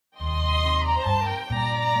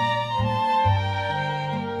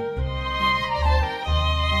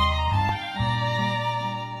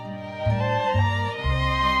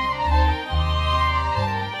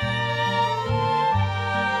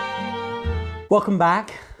Welcome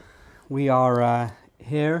back. We are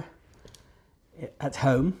here at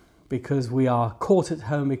home because we are caught at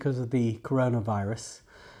home because of the coronavirus.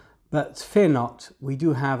 But fear not, we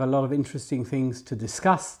do have a lot of interesting things to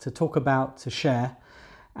discuss, to talk about, to share.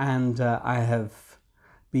 And I have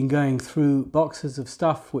been going through boxes of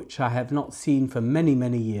stuff which I have not seen for many,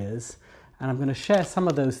 many years. And I'm going to share some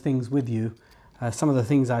of those things with you, some of the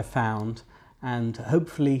things I've found, and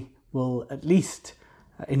hopefully will at least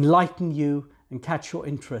enlighten you and catch your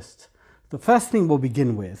interest. The first thing we'll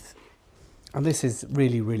begin with, and this is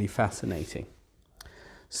really, really fascinating.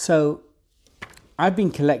 So I've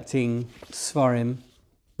been collecting Sfarim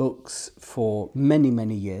books for many,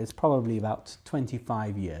 many years, probably about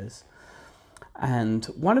 25 years. And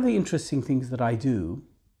one of the interesting things that I do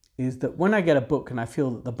is that when I get a book and I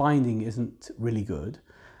feel that the binding isn't really good,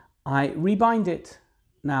 I rebind it.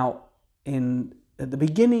 Now, at the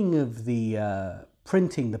beginning of the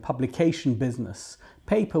printing, the publication business,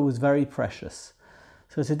 paper was very precious.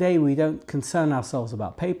 So today we don't concern ourselves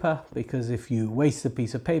about paper, because if you waste a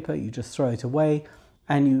piece of paper, you just throw it away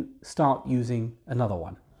and you start using another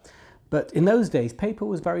one. But in those days, paper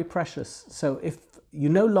was very precious. So if you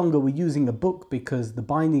no longer were using a book because the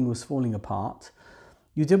binding was falling apart,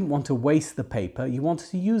 you didn't want to waste the paper, you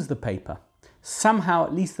wanted to use the paper. Somehow,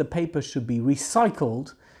 at least the paper should be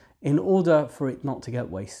recycled in order for it not to get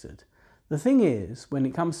wasted. The thing is, when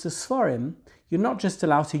it comes to Sfarim, you're not just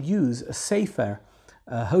allowed to use a sefer,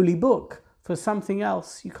 a holy book, for something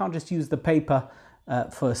else. You can't just use the paper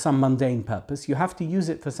for some mundane purpose. You have to use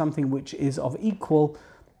it for something which is of equal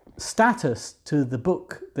status to the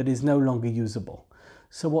book that is no longer usable.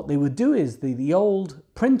 So what they would do is the old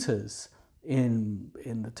printers in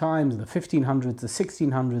the times, the 1500s, the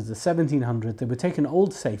 1600s, the 1700s, they would take an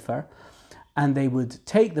old sefer and they would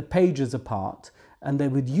take the pages apart and they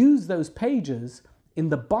would use those pages in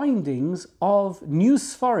the bindings of new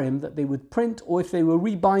Sfarim that they would print, or if they were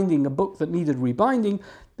rebinding a book that needed rebinding,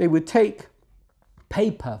 they would take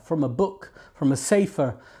paper from a book, from a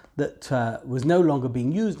sefer that was no longer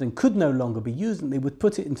being used and could no longer be used, and they would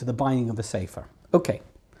put it into the binding of a sefer. Okay,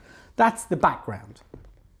 that's the background.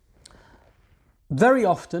 Very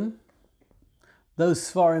often, those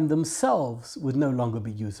Sfarim themselves would no longer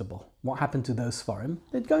be usable. What happened to those Sfarim?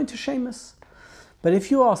 They'd go into Shemus. But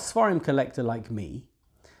if you are a Sfarim collector like me,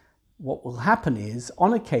 what will happen is,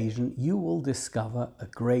 on occasion, you will discover a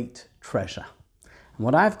great treasure. And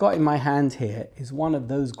what I've got in my hand here is one of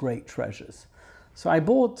those great treasures. So I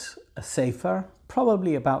bought a sefer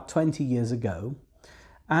probably about 20 years ago,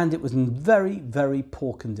 and it was in very, very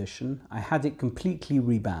poor condition. I had it completely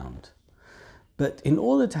rebound. But in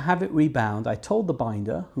order to have it rebound, I told the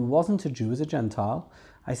binder, who wasn't a Jew, was a Gentile,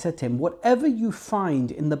 I said to him, whatever you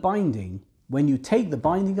find in the binding, when you take the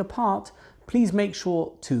binding apart, please make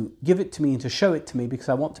sure to give it to me and to show it to me, because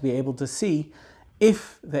I want to be able to see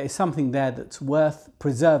if there is something there that's worth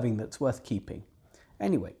preserving, that's worth keeping.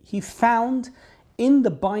 Anyway, he found in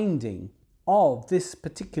the binding of this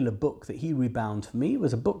particular book that he rebound for me, it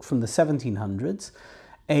was a book from the 1700s,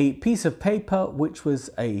 a piece of paper which was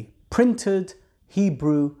a printed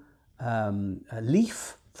Hebrew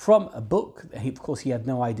leaf from a book. Of course, he had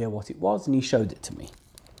no idea what it was, and he showed it to me.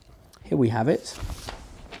 Here we have it.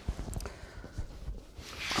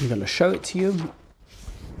 I'm going to show it to you.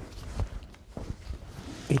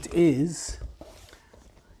 It is,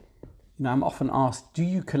 I'm often asked, do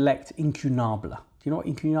you collect incunabula? Do you know what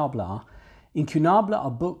incunabula are? Incunabula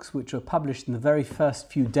are books which were published in the very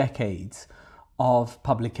first few decades of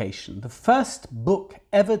publication. The first book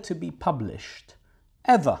ever to be published,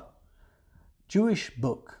 ever, Jewish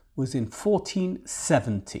book, was in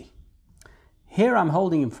 1470. Here I'm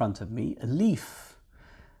holding in front of me a leaf,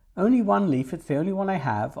 only one leaf, it's the only one I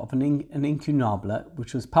have, of an incunabula,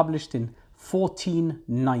 which was published in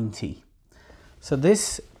 1490. So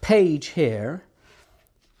this page here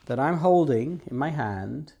that I'm holding in my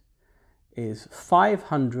hand is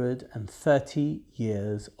 530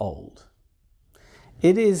 years old.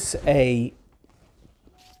 It is it's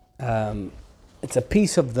a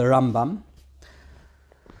piece of the Rambam.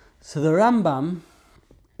 So the Rambam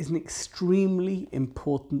is an extremely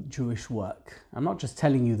important Jewish work. I'm not just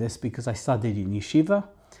telling you this because I studied in yeshiva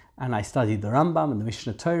and I studied the Rambam and the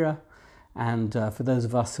Mishnah Torah. And for those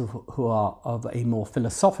of us who are of a more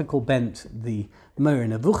philosophical bent, the Moreh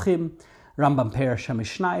Nevuchim, Rambam Perush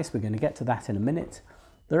HaMishnayos, we're going to get to that in a minute.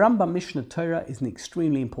 The Rambam Mishnah Torah is an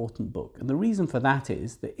extremely important book. And the reason for that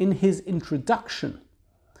is that in his introduction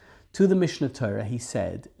to the Mishnah Torah, he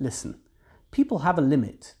said, listen, people have a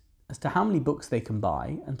limit as to how many books they can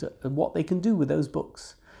buy and to what they can do with those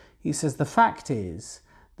books. He says the fact is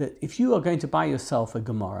that if you are going to buy yourself a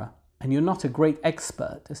Gemara and you're not a great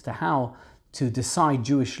expert as to how to decide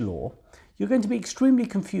Jewish law, you're going to be extremely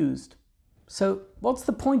confused. So what's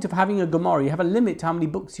the point of having a Gemara? You have a limit to how many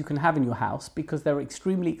books you can have in your house because they're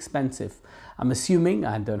extremely expensive. I'm assuming,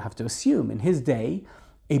 I don't have to assume, in his day,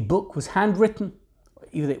 a book was handwritten.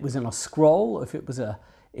 Either it was in a scroll, or if it was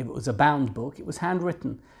a bound book, it was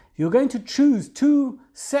handwritten. You're going to choose 2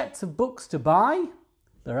 sets of books to buy.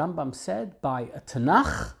 The Rambam said, buy a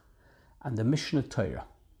Tanakh and a Mishnah Torah.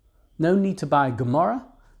 No need to buy a Gemara,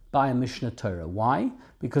 buy a Mishnah Torah. Why?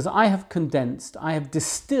 Because I have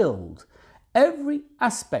distilled every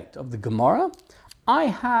aspect of the Gemara. I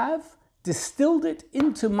have distilled it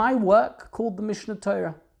into my work called the Mishnah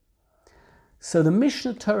Torah. So the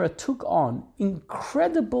Mishnah Torah took on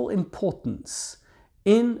incredible importance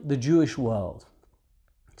in the Jewish world.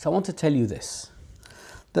 So I want to tell you this,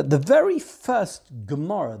 that the very first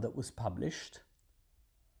Gemara that was published,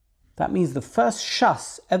 that means the first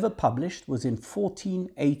Shas ever published, was in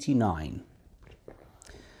 1489.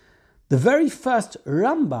 The very first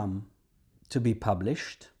Rambam to be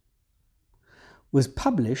published was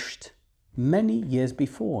published many years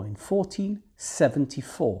before, in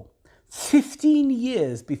 1474. 15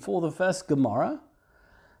 years before the first Gemara,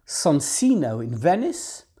 Sonsino in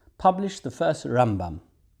Venice published the first Rambam.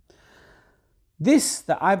 This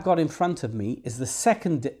that I've got in front of me is the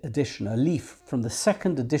second edition, a leaf from the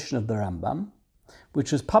second edition of the Rambam,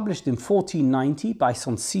 which was published in 1490 by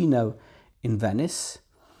Sonsino in Venice.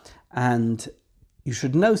 And you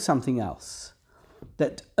should know something else,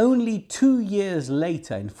 that only 2 years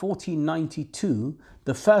later, in 1492,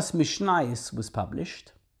 the first Mishnayos was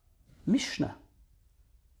published. Mishnah.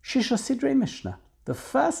 Shisha Sidrei Mishnah. The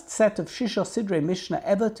first set of Shisha Sidrei Mishnah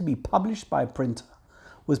ever to be published by a printer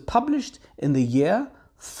was published in the year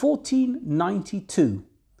 1492.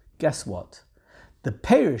 Guess what? The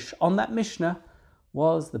parish on that Mishnah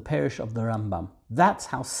was the parish of the Rambam. That's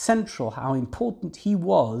how central, how important he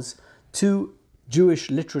was to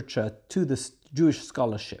Jewish literature, to the Jewish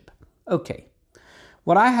scholarship. Okay,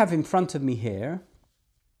 what I have in front of me here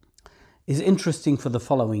is interesting for the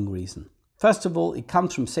following reason. First of all, it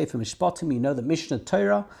comes from Sefer Mishpatim. You know that Mishnah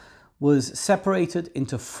Torah was separated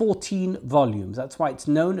into 14 volumes. That's why it's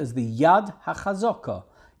known as the Yad HaChazaka.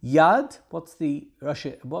 Yad, what's the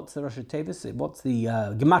Rashi Tevis? What's the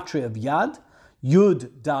gematria of Yad?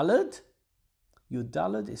 Yud Daled. Yud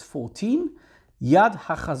Daled is 14. Yad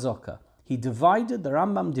HaChazaka. The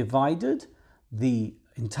Rambam divided the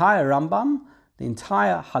entire Rambam, the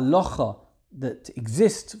entire halacha that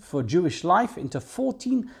exists for Jewish life, into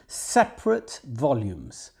 14 separate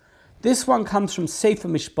volumes. This one comes from Sefer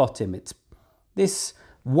Mishpatim. This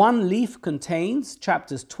one leaf contains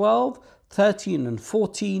chapters 12, 13 and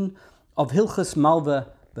 14 of Hilchos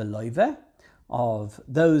Malva Veloive, of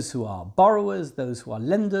those who are borrowers, those who are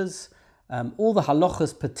lenders, all the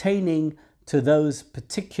halachas pertaining to those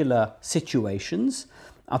particular situations.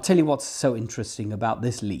 I'll tell you what's so interesting about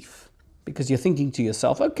this leaf, because you're thinking to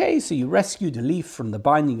yourself, okay, so you rescued a leaf from the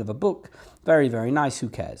binding of a book. Very, very nice, who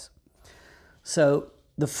cares? So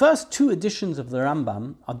the first 2 editions of the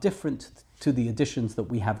Rambam are different to the editions that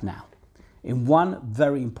we have now in one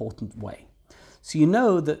very important way. So you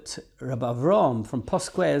know that Rabbi Avram from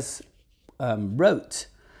Posquez wrote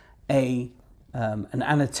an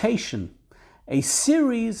annotation, a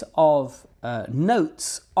series of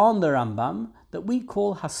notes on the Rambam that we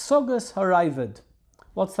call Hasogas Harayvad.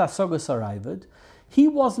 What's the Hasogas Harayvad? He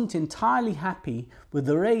wasn't entirely happy with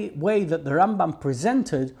the way that the Rambam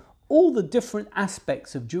presented all the different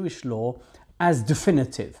aspects of Jewish law as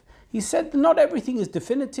definitive. He said that not everything is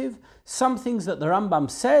definitive. Some things that the Rambam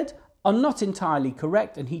said are not entirely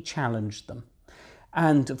correct, and he challenged them.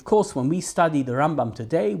 And of course, when we study the Rambam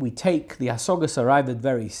today, we take the Hasogas Harayvad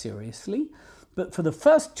very seriously. But for the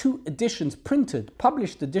first 2 editions,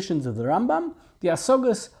 published editions of the Rambam, the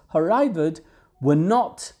Hasogas Harayvad were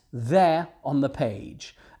not there on the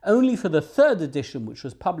page. Only for the 3rd edition, which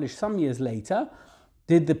was published some years later,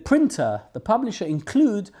 did the publisher,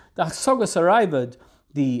 include the Hasogas Harayvad,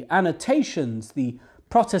 the annotations, the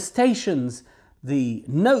protestations, the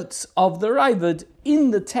notes of the Rayvad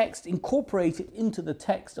in the text, incorporated into the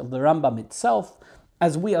text of the Rambam itself,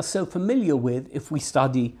 as we are so familiar with if we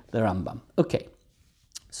study the Rambam. Okay,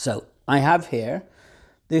 so I have here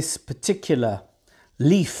this particular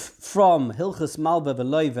leaf from Hilchos Malva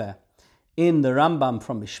Veloive in the Rambam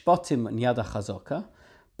from Mishpatim and Yad HaChazaka,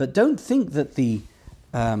 but don't think that the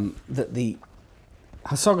Hasogas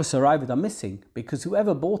Harayvad are missing, because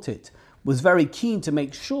whoever bought it was very keen to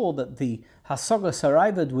make sure that the Hasogas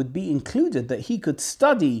Harayvad would be included, that he could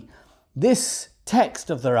study this text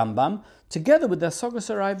of the Rambam together with the Hasogas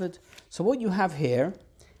Harayvad. So what you have here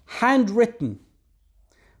handwritten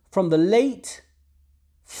from the late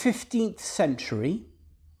 15th century,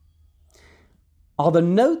 are the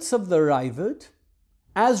notes of the Raavad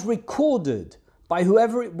as recorded by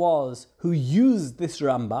whoever it was who used this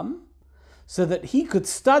Rambam, so that he could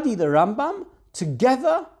study the Rambam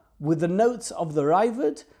together with the notes of the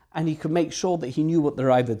Raavad, and he could make sure that he knew what the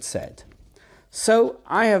Raavad said. So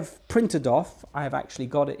I have printed off, I have actually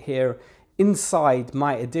got it here inside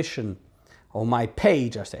my edition, or my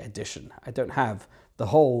page, I say edition. I don't have the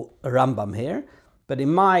whole Rambam here, but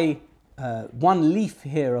in my one leaf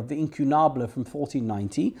here of the incunabulum from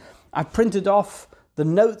 1490, I've printed off the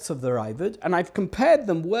notes of the Raavad, and I've compared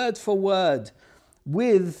them word for word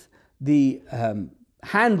with the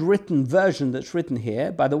handwritten version that's written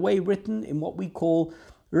here, by the way, written in what we call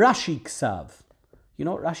Rashi Ksav. You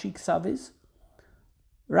know what Rashi Ksav is?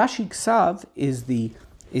 Rashi Ksav is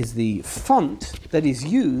the font that is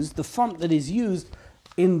used,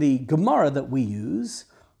 in the Gemara that we use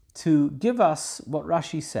to give us what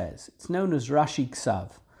Rashi says. It's known as Rashi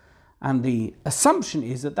Ksav. And the assumption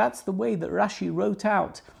is that that's the way that Rashi wrote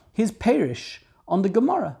out his Perish on the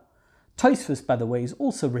Gemara. Tosfos, by the way, is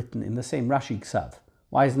also written in the same Rashi Ksav.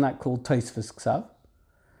 Why isn't that called Tosfos Ksav?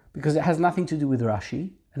 Because it has nothing to do with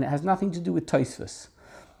Rashi, and it has nothing to do with Tosfos.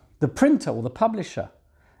 The printer or the publisher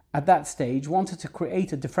at that stage wanted to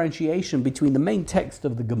create a differentiation between the main text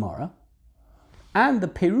of the Gemara and the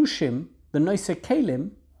Perushim, the Noise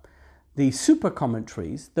Kelim, the super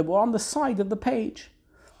commentaries that were on the side of the page.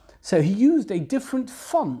 So he used a different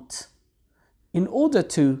font in order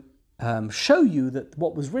to show you that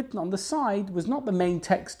what was written on the side was not the main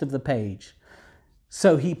text of the page.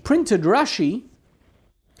 So he printed Rashi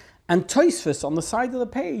and Tosfos on the side of the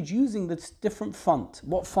page using this different font.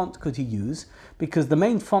 What font could he use? Because the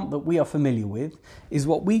main font that we are familiar with is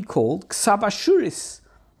what we call Ksav Ashuris.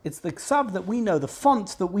 It's the Ksav that we know, the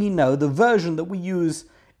font that we know, the version that we use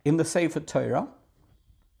in the Sefer Torah,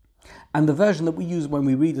 and the version that we use when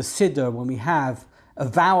we read a Siddur, when we have a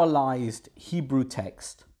vowelized Hebrew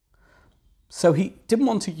text. So he didn't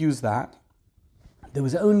want to use that. There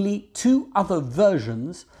was only two other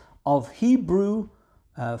versions of Hebrew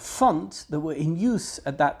font that were in use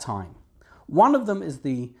at that time. One of them is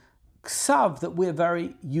the Ksav that we're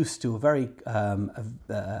very used to, very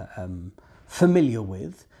familiar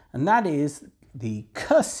with, and that is the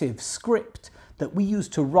cursive script that we use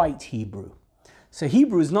to write Hebrew. So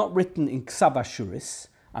Hebrew is not written in Ksav Ashuris,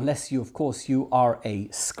 unless you, of course, you are a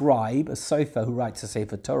scribe, a sofer who writes a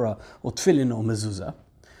Sefer Torah or Tefillin or Mezuzah.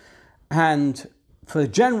 And for a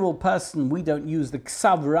general person, we don't use the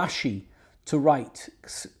Ksav Rashi to write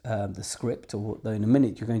the script, although in a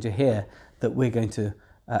minute you're going to hear that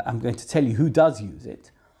I'm going to tell you who does use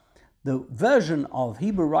it. The version of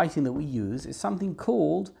Hebrew writing that we use is something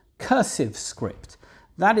called cursive script.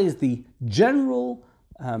 That is the general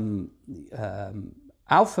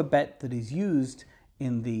alphabet that is used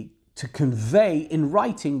to convey in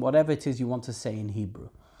writing whatever it is you want to say in Hebrew.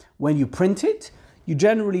 When you print it, you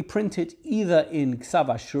generally print it either in Ksav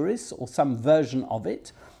Ashuris or some version of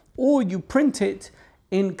it, or you print it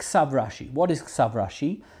in Ksav Rashi. What is Ksav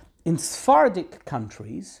Rashi? In Sephardic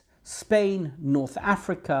countries, Spain, North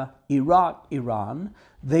Africa, Iraq, Iran,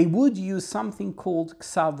 they would use something called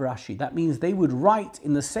Ksav Rashi. That means they would write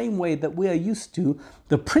in the same way that we are used to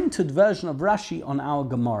the printed version of Rashi on our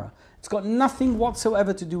Gemara. It's got nothing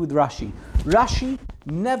whatsoever to do with Rashi. Rashi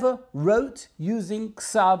never wrote using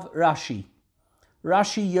Ksav Rashi.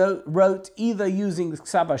 Rashi wrote either using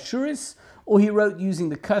Ksav Ashuris or he wrote using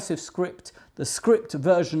the cursive script, the script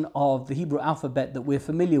version of the Hebrew alphabet that we're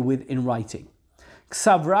familiar with in writing.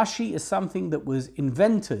 Ksav Rashi is something that was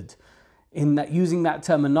invented using that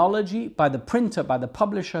terminology by the printer, by the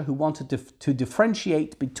publisher who wanted to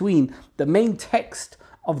differentiate between the main text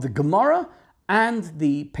of the Gemara and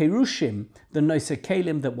the Perushim, the Noise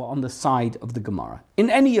Kelim that were on the side of the Gemara. In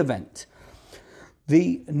any event,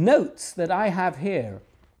 the notes that I have here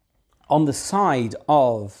on the side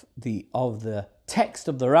of the text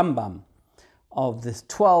of the Rambam, of the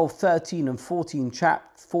 12, 13 and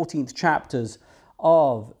 14th chapters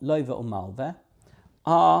of Loiva Umalve,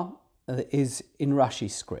 is in Rashi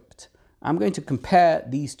script. I'm going to compare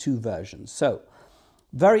these two versions. So,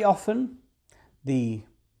 very often, the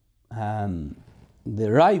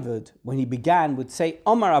Raavad, when he began, would say,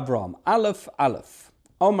 Omar Avram, Aleph, Aleph,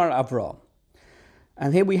 Omar Avram.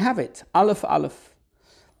 And here we have it, Aleph, Aleph.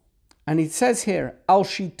 And it says here, Al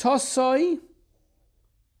Shitosoi.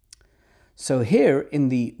 So here, in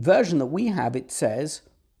the version that we have, it says,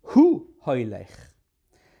 Hu Hoylech.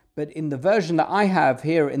 But in the version that I have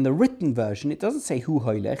here, in the written version, it doesn't say Hu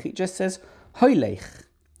Hoylech, it just says Hoylech.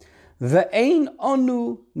 Ve'ein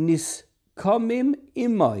onu niskomim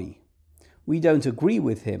imoi. We don't agree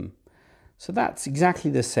with him. So that's exactly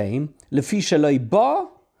the same. Lefi sheloi ba,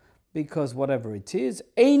 because whatever it is.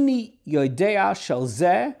 Eini yodea shel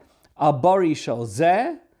zeh, abari shel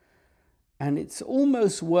zeh. And it's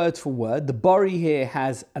almost word for word. The bari here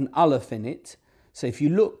has an aleph in it. So if you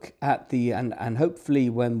look at the, and hopefully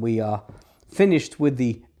when we are finished with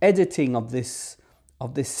the editing of this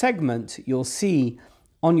segment, you'll see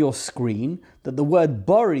on your screen that the word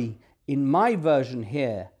bari in my version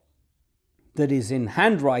here, that is in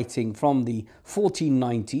handwriting from the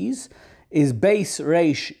 1490s, is Beis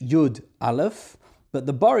Reish Yud Aleph, but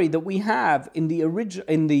the bari that we have in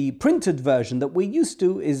the printed version that we're used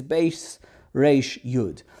to is Beis Reish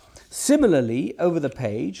Yud. Similarly, over the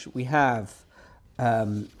page we have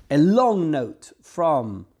a long note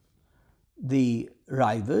from the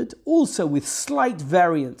Raavad, also with slight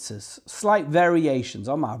variations.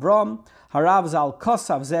 Omar Avram, Harav Zal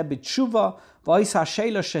Kosav Ze B'tshuva.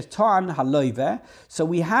 So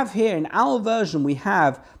we have here in our version, we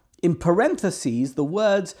have in parentheses the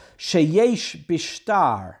words sheyesh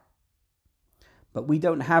bishtar, but we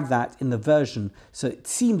don't have that in the version. So it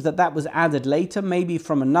seems that was added later, maybe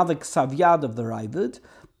from another ksav yad of the Raavad.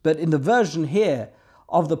 But in the version here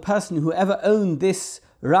of the person who ever owned this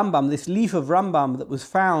Rambam, this leaf of Rambam that was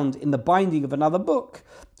found in the binding of another book,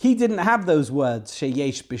 he didn't have those words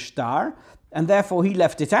sheyesh bishtar. And therefore he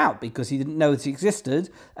left it out because he didn't know it existed,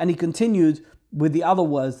 and he continued with the other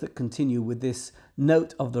words that continue with this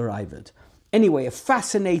note of the Raavad. Anyway, a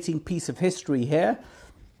fascinating piece of history here,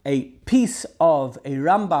 a piece of a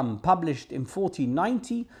Rambam published in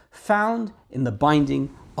 1490, found in the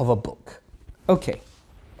binding of a book. Okay,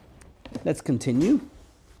 let's continue.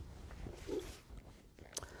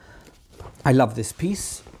 I love this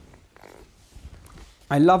piece.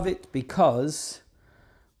 I love it because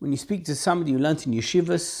when you speak to somebody who learnt in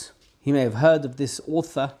yeshivas, he may have heard of this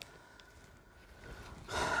author,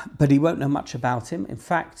 but he won't know much about him. In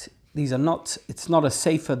fact, it's not a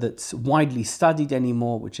sefer that's widely studied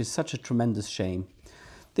anymore, which is such a tremendous shame.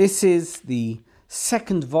 This is the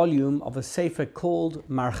second volume of a sefer called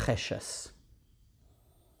Marcheshet.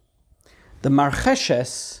 The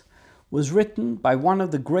Marcheshet was written by one of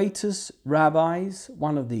the greatest rabbis,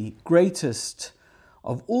 one of the greatest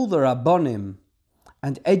of all the rabbonim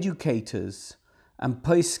and educators and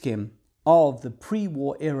poskim of the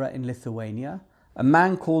pre-war era in Lithuania, a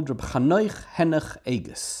man called Rabbi Yechezkel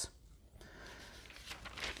Abramsky.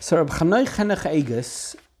 So Rabbi Yechezkel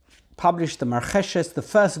Abramsky published the Marcheshet, the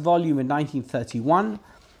first volume in 1931,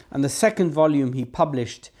 and the second volume he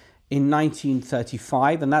published in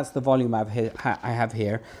 1935, and that's the volume I have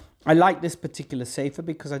here. I like this particular sefer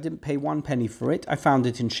because I didn't pay 1 penny for it. I found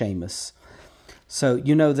it in Seamus. So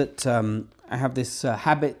you know that I have this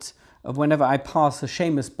habit of whenever I pass a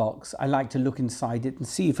Seamus box, I like to look inside it and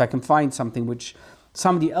see if I can find something which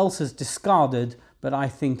somebody else has discarded, but I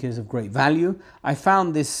think is of great value. I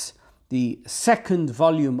found this, the second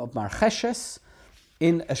volume of Marcheshet,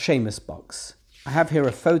 in a Seamus box. I have here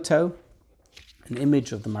a photo, an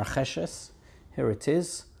image of the Marcheshet. Here it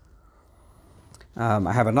is.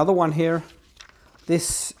 I have another one here.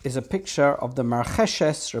 This is a picture of the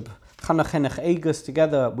Marcheshet, Rabbi Yechezkel Abramsky,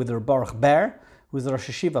 together with Rabbi Baruch Ber, who was the Rosh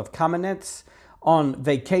Hashiva of Kamenetz, on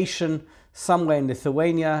vacation somewhere in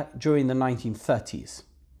Lithuania during the 1930s.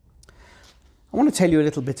 I want to tell you a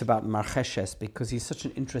little bit about Marcheshet because he's such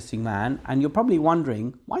an interesting man, and you're probably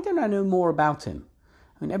wondering, why don't I know more about him?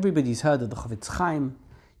 I mean, everybody's heard of the Chofetz Chaim,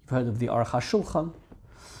 you've heard of the Aruch HaShulchan,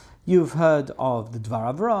 you've heard of the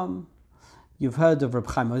Dvar Avram, you've heard of Reb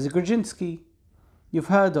Chaim Grudzinski, you've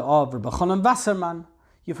heard of Reb Chanan Wasserman,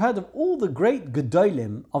 you've heard of all the great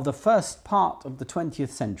Gedolim of the first part of the 20th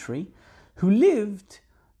century who lived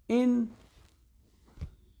in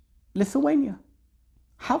Lithuania.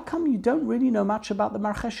 How come you don't really know much about the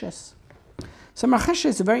Marcheshet? So Marcheshet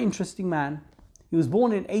is a very interesting man. He was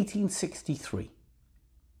born in 1863.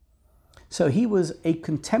 So he was a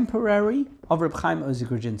contemporary of Reb Chaim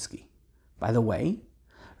Grudzinski. By the way,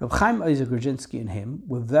 Reb Chaim Grudzinski and him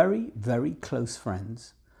were very, very close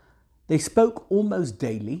friends. They spoke almost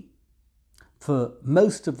daily for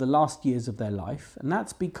most of the last years of their life, and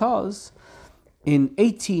that's because in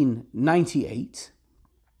 1898,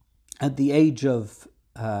 at the age of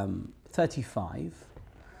 35,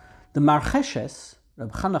 the Marcheshet,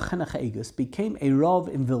 Rabbi Yechezkel Abramsky, became a Rav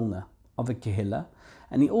in Vilna of a Kehillah,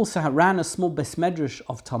 and he also ran a small Beis Medrash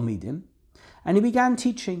of Talmidim, and he began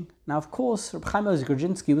teaching. Now, of course, Reb Chaim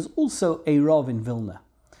Grudzinski was also a Rav in Vilna.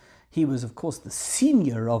 He was, of course, the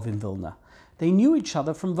senior Rav in Vilna. They knew each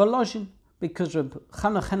other from Volozhin, because Rabbi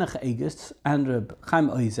Yechezkel Abramsky and Rabbi Chaim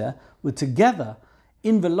Oizer were together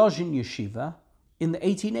in Volozhin Yeshiva in the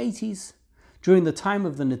 1880s, during the time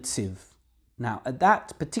of the Netziv. Now, at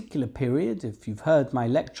that particular period, if you've heard my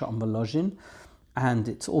lecture on Volozhin, and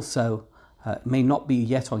it's also, may not be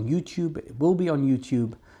yet on YouTube, but it will be on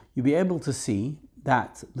YouTube, you'll be able to see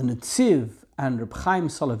that the Netziv and Reb Chaim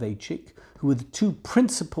Soloveitchik, who were the two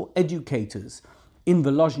principal educators in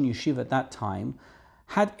Volozhin Yeshiva at that time,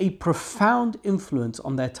 had a profound influence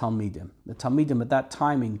on their Talmidim. The Talmidim at that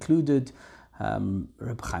time included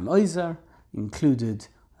Reb Chaim Oizer, included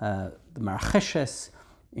the Marcheshet,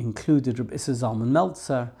 included Reb Issa Zalman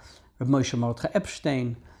Meltzer, Reb Moshe Mordechai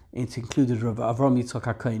Epstein, it included Reb Avram Yitzchak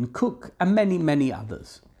HaKohen Cook, and many, many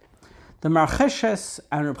others. The Marcheshet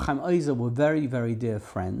and Reb Chaim Oizer were very, very dear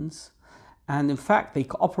friends, and in fact they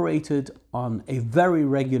cooperated on a very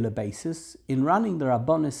regular basis in running the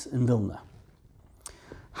Rabbonis in Vilna.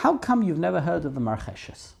 How come you've never heard of the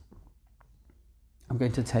Marcheshet? I'm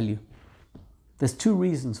going to tell you. There's two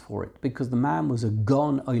reasons for it. Because the man was a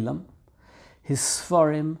Gon Olam. His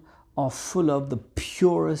Sfarim are full of the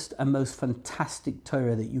purest and most fantastic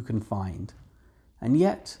Torah that you can find. And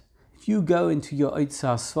yet, if you go into your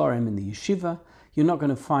Oitzah Sfarim in the yeshiva, you're not going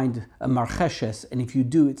to find a Marcheshet, and if you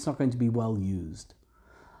do, it's not going to be well used.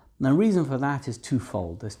 And the reason for that is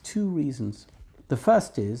twofold. There's two reasons. The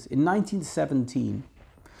first is, in 1917,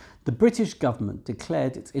 the British government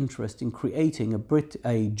declared its interest in creating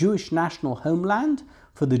a Jewish national homeland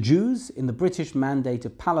for the Jews in the British Mandate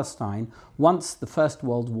of Palestine once the First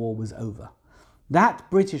World War was over. That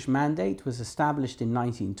British mandate was established in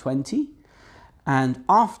 1920, and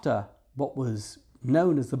after what was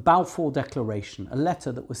known as the Balfour Declaration, a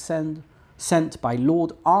letter that was sent by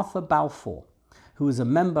Lord Arthur Balfour, who was a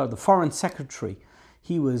member of the Foreign Secretary.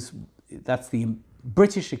 That's the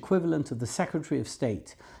British equivalent of the Secretary of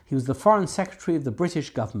State. He was the Foreign Secretary of the British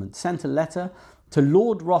government, sent a letter to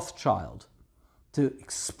Lord Rothschild to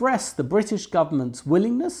express the British government's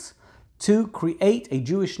willingness to create a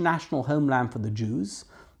Jewish national homeland for the Jews.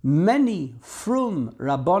 Many frum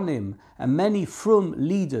Rabbonim and many frum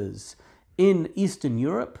leaders in Eastern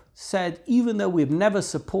Europe said, even though we've never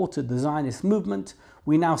supported the Zionist movement,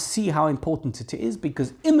 we now see how important it is,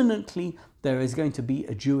 because imminently there is going to be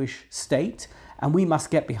a Jewish state and we must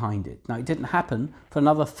get behind it. Now, it didn't happen for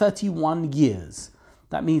another 31 years.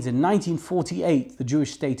 That means in 1948, the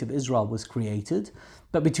Jewish state of Israel was created.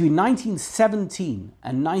 But between 1917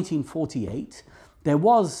 and 1948, there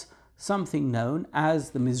was something known as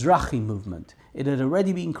the Mizrahi movement. It had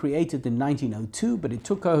already been created in 1902, but it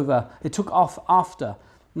took off after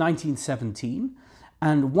 1917.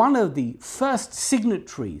 And one of the first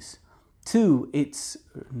signatories to its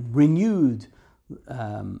renewed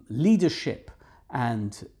leadership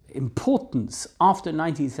and importance after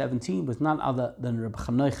 1917 was none other than Rabbi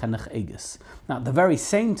Yechezkel Abramsky. Now, at the very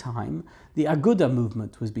same time, the Aguda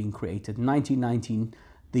movement was being created. In 1919,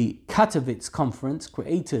 the Katowice conference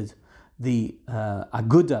created the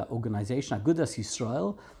Aguda organization, Agudas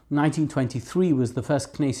Yisrael. 1923 was the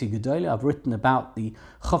first Knesset Gedolah. I've written about the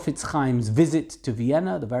Chofetz Chaim's visit to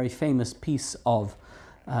Vienna, the very famous piece of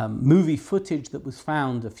movie footage that was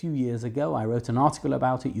found a few years ago. I wrote an article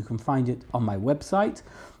about it. You can find it on my website.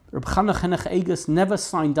 Rabbi Yechezkel Abramsky never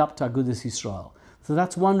signed up to Agudas Yisrael. So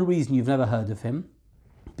that's one reason you've never heard of him,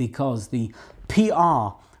 because the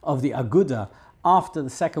PR of the Aguda after the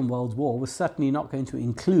Second World War was certainly not going to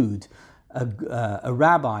include a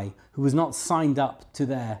rabbi who was not signed up to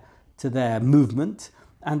their movement.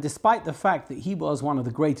 And despite the fact that he was one of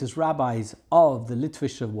the greatest rabbis of the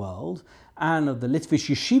Litvish world and of the Litvish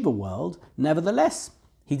yeshiva world, nevertheless,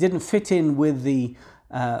 he didn't fit in with the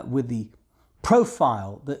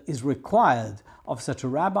profile that is required of such a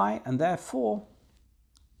rabbi, and therefore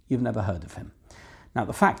you've never heard of him. Now,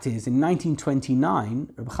 the fact is, in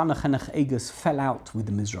 1929, Rabbi Yechezkel Abramsky fell out with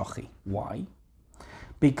the Mizrahi. Why?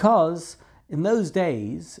 Because in those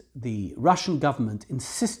days, the Russian government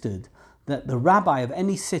insisted that the rabbi of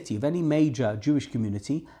any city, of any major Jewish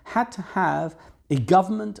community, had to have a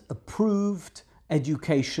government-approved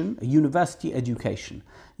education, a university education.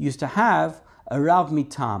 You used to have a Rav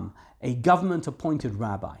Mitam, a government-appointed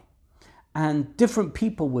rabbi. And different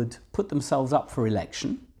people would put themselves up for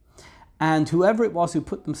election. And whoever it was who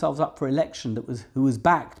put themselves up for election who was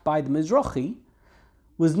backed by the Mizrahi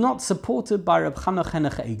was not supported by Rabbi Yechezkel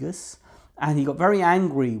Abramsky, and he got very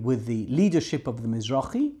angry with the leadership of the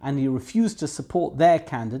Mizrahi, and he refused to support their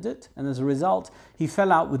candidate, and as a result, he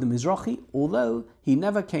fell out with the Mizrahi, although he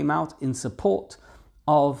never came out in support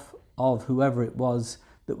of whoever it was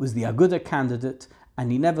that was the Aguda candidate,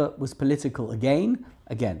 and he never was political again.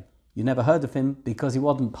 Again, You never heard of him because he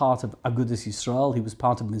wasn't part of Agudas Yisrael, he was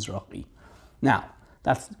part of Mizrahi. Now,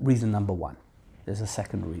 that's reason number one. There's a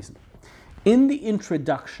second reason. In the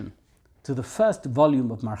introduction to the first volume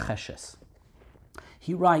of Marcheshet,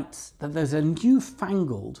 he writes that there's a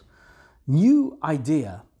newfangled, new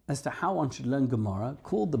idea as to how one should learn Gemara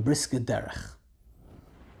called the Brisker Derech.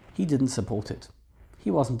 He didn't support it. He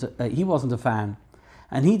wasn't a fan.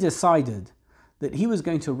 And he decided that he was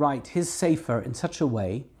going to write his Sefer in such a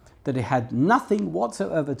way that it had nothing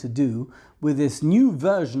whatsoever to do with this new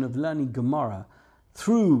version of learning Gemara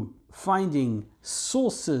through finding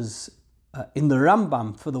sources in the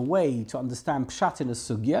Rambam for the way to understand Pshat in a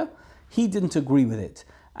Sugya. He didn't agree with it.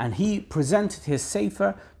 And he presented his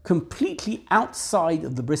Sefer completely outside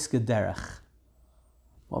of the Brisker Derech.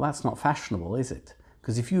 Well, that's not fashionable, is it?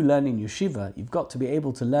 Because if you learn in yeshiva, you've got to be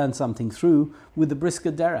able to learn something through with the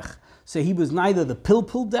Brisker Derech. So he was neither the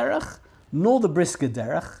Pilpul Derech nor the Brisker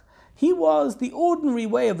Derech. He was the ordinary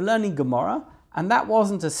way of learning Gemara, and that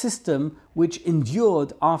wasn't a system which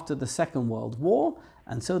endured after the Second World War.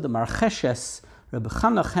 And so the Marcheshet, Rabbi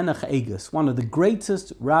Yechezkel, one of the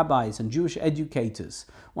greatest rabbis and Jewish educators,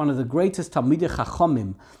 one of the greatest Talmidei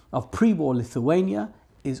Chachomim of pre-war Lithuania,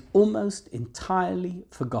 is almost entirely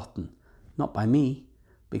forgotten. Not by me,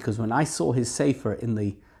 because when I saw his Sefer in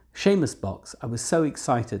the Shemus box, I was so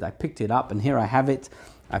excited. I picked it up, and here I have it.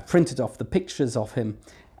 I've printed off the pictures of him,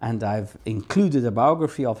 and I've included a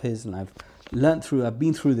biography of his, and I've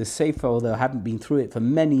been through this Sefer, although I haven't been through it for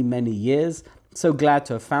many, many years. So glad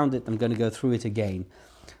to have found it. I'm going to go through it again.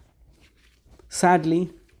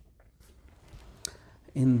 Sadly,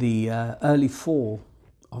 in the early fall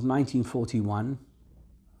of 1941,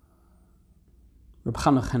 Rabbi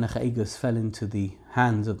Yechezkel fell into the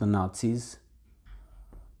hands of the Nazis,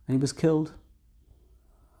 and he was killed.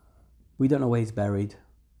 We don't know where he's buried,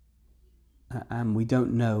 and we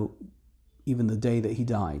don't know even the day that he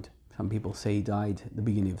died. Some people say he died at the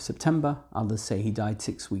beginning of September, others say he died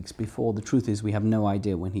 6 weeks before. The truth is we have no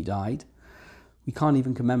idea when he died. We can't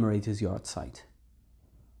even commemorate his yahrzeit.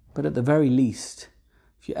 But at the very least,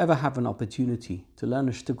 if you ever have an opportunity to learn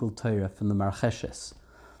a shtickle Torah from the Marcheshet,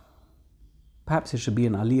 perhaps it should be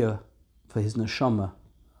an aliyah for his neshama.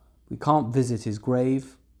 We can't visit his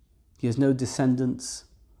grave. He has no descendants.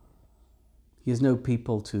 He has no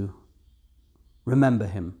people to remember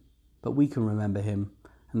him. But we can remember him,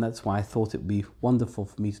 and that's why I thought it would be wonderful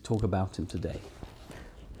for me to talk about him today.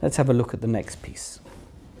 Let's have a look at the next piece.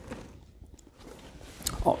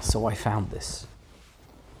 Oh, so I found this.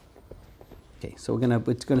 Okay, so we're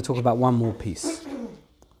going to talk about one more piece.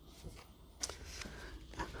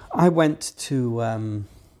 I went to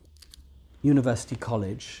University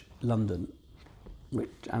College, London,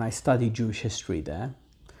 and I studied Jewish history there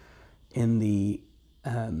in the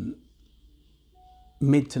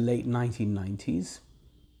mid to late 1990s.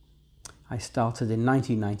 I started in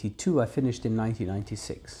 1992, I finished in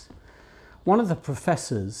 1996. One of the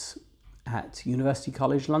professors at University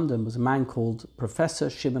College London was a man called Professor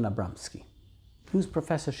Chimen Abramsky. Who's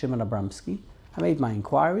Professor Chimen Abramsky? I made my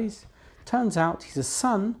inquiries. Turns out he's a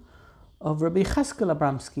son of Rabbi Yechezkel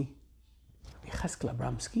Abramsky. Rabbi Yechezkel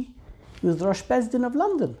Abramsky? He was the Rosh Bezdin of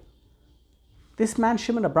London. This man,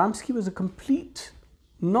 Chimen Abramsky, was a complete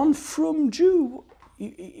non-frum Jew.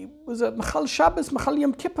 He was a Machal Shabbos, Machal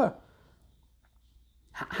Yom Kippur.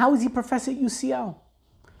 How is he professor at UCL?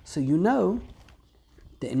 So you know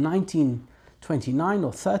that in 1929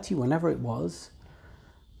 or 30, whenever it was,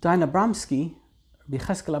 Rabbi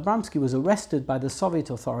Yechezkel Abramsky was arrested by the Soviet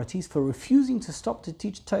authorities for refusing to stop to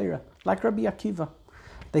teach Torah, like Rabbi Akiva.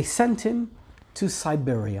 They sent him to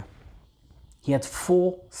Siberia. He had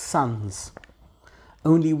 4 sons.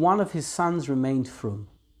 Only one of his sons remained frum.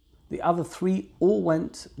 The other 3 all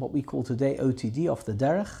went, what we call today OTD, off the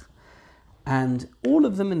derech, and all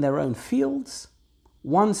of them in their own fields.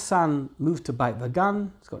 One son moved to Beit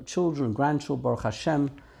Vagan. He's got children and grandchildren, Baruch Hashem,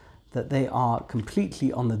 that they are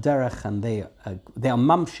completely on the derech, and they are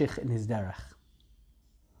mamshich in his derech.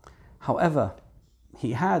 However,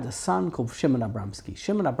 he had a son called Chimen Abramsky.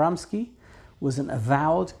 Chimen Abramsky was an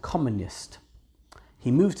avowed communist. He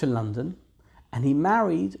moved to London, and he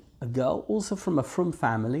married a girl also from a frum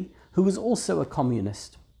family who was also a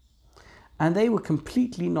communist. And they were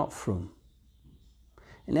completely not frum.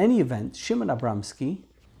 In any event, Chimen Abramsky,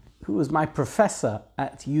 who was my professor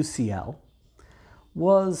at UCL,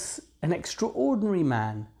 was an extraordinary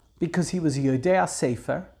man because he was a Yodea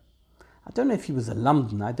Sefer. I don't know if he was a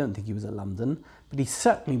London, I don't think he was a London, but he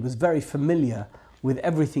certainly was very familiar with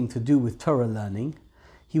everything to do with Torah learning.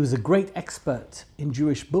 He was a great expert in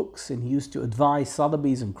Jewish books, and he used to advise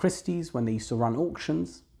Sotheby's and Christie's when they used to run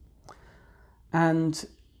auctions. And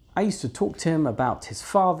I used to talk to him about his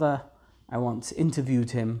father. I once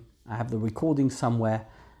interviewed him. I have the recording somewhere.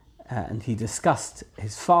 And he discussed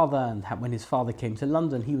his father and when his father came to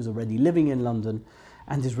London, he was already living in London,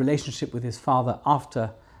 and his relationship with his father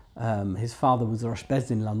after his father was Rosh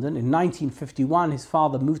Bezdin in London. In 1951, his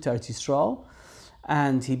father moved to Eretz Yisrael,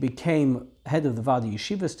 and he became head of the Vada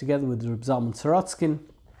Yeshivas together with Reb Zalman Sorotskin,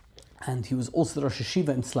 and he was also the Rosh Yeshiva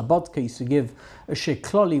in Slobodka. He used to give a shir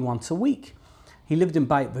kloli once a week. He lived in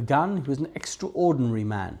Beit Vegan. He was an extraordinary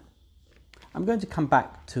man. I'm going to come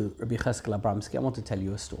back to Rabbi Yechezkel Abramsky. I want to tell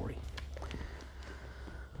you a story.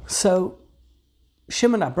 So,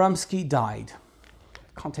 Chimen Abramsky died.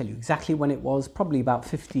 I can't tell you exactly when it was, probably about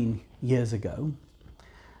 15 years ago.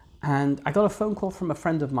 And I got a phone call from a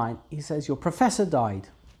friend of mine. He says, your professor died.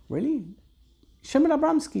 Really? Chimen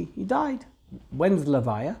Abramsky, he died. When's the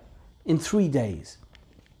Levaya? In 3 days.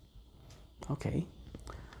 Okay.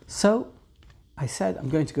 So, I said, I'm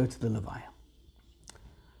going to go to the Levaya.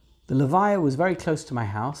 The Levaya was very close to my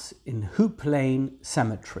house in Hoop Lane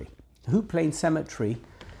Cemetery. Hoop Lane Cemetery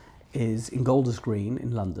is in Golders Green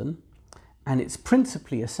in London, and it's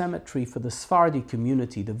principally a cemetery for the Sephardi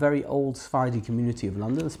community, the very old Sephardi community of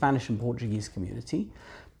London, the Spanish and Portuguese community.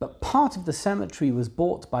 But part of the cemetery was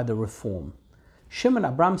bought by the Reform. Chimen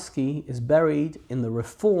Abramsky is buried in the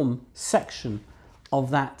Reform section of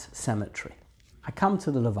that cemetery. I come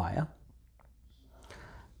to the Levaya,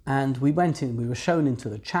 and we went in, we were shown into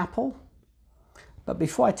the chapel. But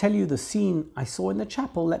before I tell you the scene I saw in the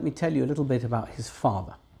chapel, let me tell you a little bit about his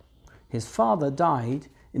father. His father died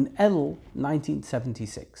in Elul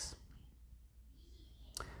 1976.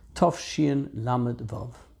 Tovshin Lamed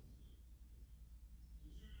Vov.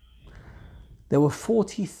 There were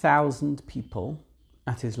 40,000 people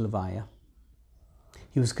at his Levaya.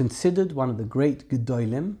 He was considered one of the great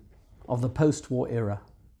Gedolim of the post-war era.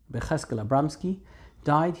 Rabbi Yechezkel Abramsky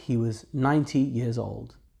died, he was 90 years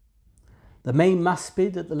old. The main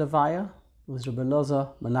maspid at the Levaya was Rabbi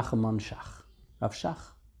Loza Menachem Shach, Rav Shach.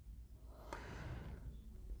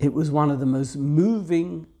 It was one of the most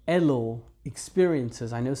moving Elul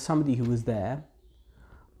experiences, I know somebody who was there,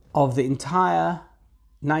 of the entire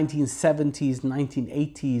 1970s,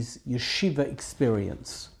 1980s yeshiva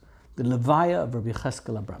experience. The Levaya of Rabbi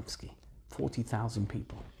Yechezkel Abramsky, 40,000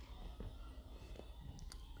 people.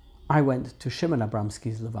 I went to Chimen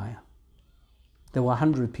Abramsky's Levaya. There were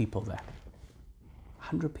 100 people there.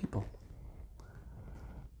 100 people.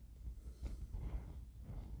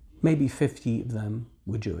 Maybe 50 of them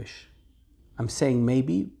were Jewish. I'm saying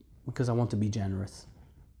maybe because I want to be generous.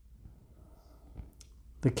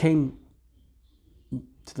 They came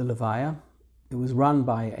to the Levaya. It was run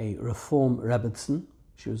by a Reform Rebbetzin.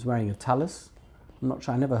 She was wearing a tallis. I'm not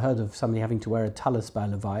sure, I never heard of somebody having to wear a tallis by a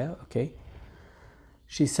Levaya, okay.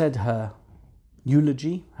 She said her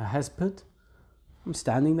eulogy, her hesped. I'm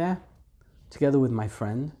standing there together with my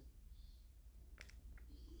friend.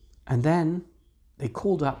 And then they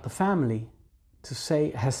called up the family to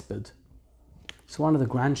say hesped. So one of the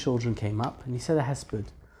grandchildren came up and he said a hesped.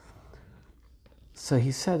 So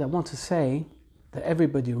he said, I want to say that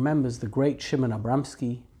everybody remembers the great Chimen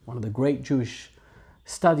Abramsky, one of the great Jewish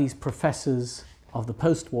studies professors of the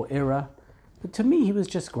post-war era. But to me, he was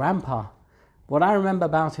just grandpa. What I remember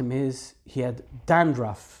about him is he had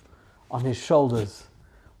dandruff on his shoulders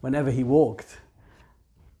whenever he walked.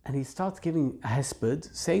 And he starts giving a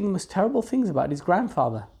hesped, saying the most terrible things about his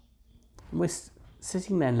grandfather. And we're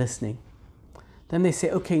sitting there and listening. Then they say,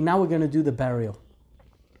 okay, now we're going to do the burial.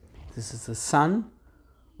 This is the son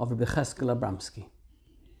of Rabbi Yechezkel Abramsky.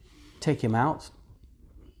 Take him out.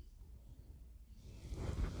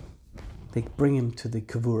 They bring him to the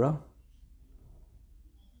kavura.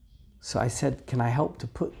 So I said, can I help to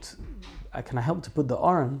put the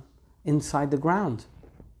Oren inside the ground?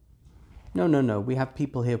 No, we have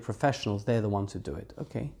people here, professionals, they're the ones who do it.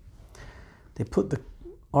 Okay. They put the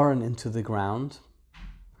Oren into the ground.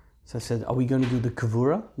 So I said, are we going to do the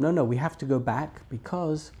kavura? No, we have to go back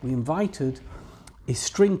because we invited a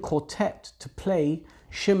string quartet to play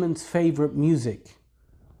Chimen's favorite music.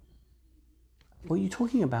 What are you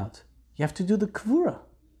talking about? You have to do the kavura.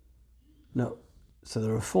 No. So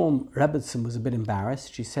the Reform Rebbetzin was a bit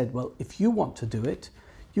embarrassed. She said, well, if you want to do it,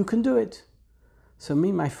 you can do it. So me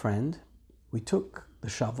and my friend, we took the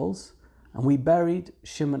shovels and we buried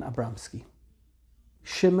Chimen Abramsky.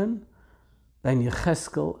 Chimen ben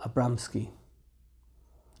Yechezkel Abramsky.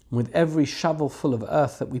 With every shovel full of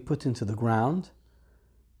earth that we put into the ground,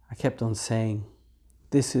 I kept on saying,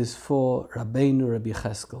 this is for Rabbeinu Rabbi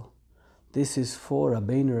Yechezkel. This is for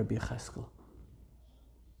Rabbeinu Rabbi Yechezkel.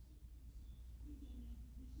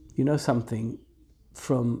 You know something?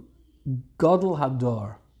 From Godel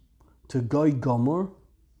Hador, to Goy Gomer,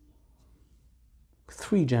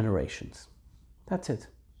 3 generations. That's it.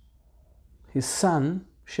 His son,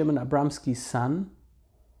 Chimen Abramsky's son,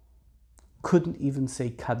 couldn't even say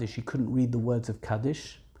Kaddish. He couldn't read the words of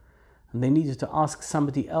Kaddish. And they needed to ask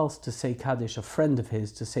somebody else to say Kaddish, a friend of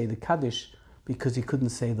his, to say the Kaddish, because he couldn't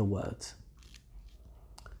say the words.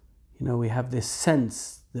 You know, we have this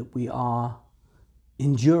sense that we are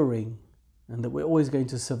enduring and that we're always going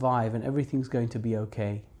to survive and everything's going to be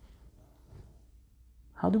okay.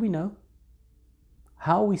 How do we know?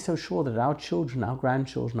 How are we so sure that our children, our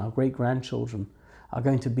grandchildren, our great-grandchildren are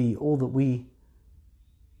going to be all that we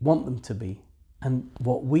want them to be and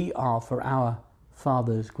what we are for our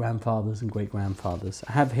fathers, grandfathers and great-grandfathers?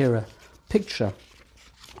 I have here a picture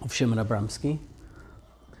of Chimen Abramsky.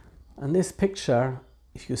 And this picture,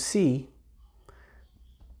 if you see,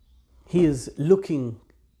 he is looking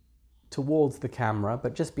towards the camera,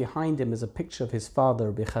 but just behind him is a picture of his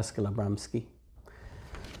father, Rabbi Yechezkel Abramsky.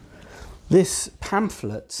 This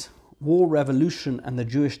pamphlet, War, Revolution and the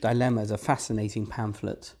Jewish Dilemma, is a fascinating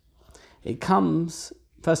pamphlet. It comes,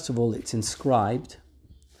 first of all, it's inscribed.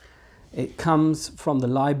 It comes from the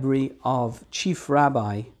library of Chief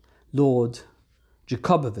Rabbi Lord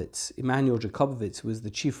Jacobowitz, Emanuel Jacobowitz, who was the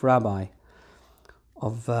Chief Rabbi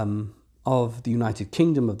of the United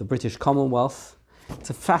Kingdom, of the British Commonwealth. It's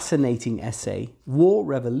a fascinating essay, War,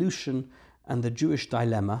 Revolution and the Jewish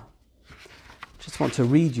Dilemma. Just want to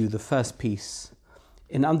read you the first piece.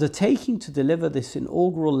 In undertaking to deliver this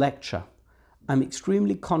inaugural lecture, I'm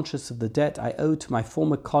extremely conscious of the debt I owe to my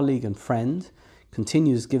former colleague and friend,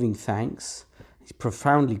 continues giving thanks. He's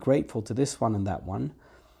profoundly grateful to this one and that one.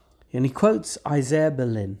 And he quotes Isaiah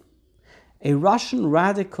Berlin. A Russian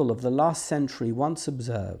radical of the last century once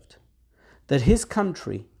observed that his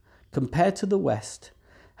country, compared to the West,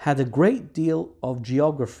 had a great deal of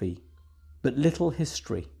geography, but little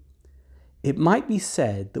history. It might be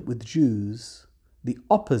said that with Jews, the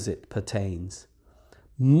opposite pertains.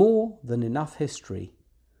 More than enough history,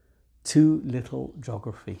 too little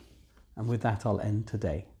geography. And with that, I'll end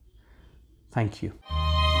today. Thank you.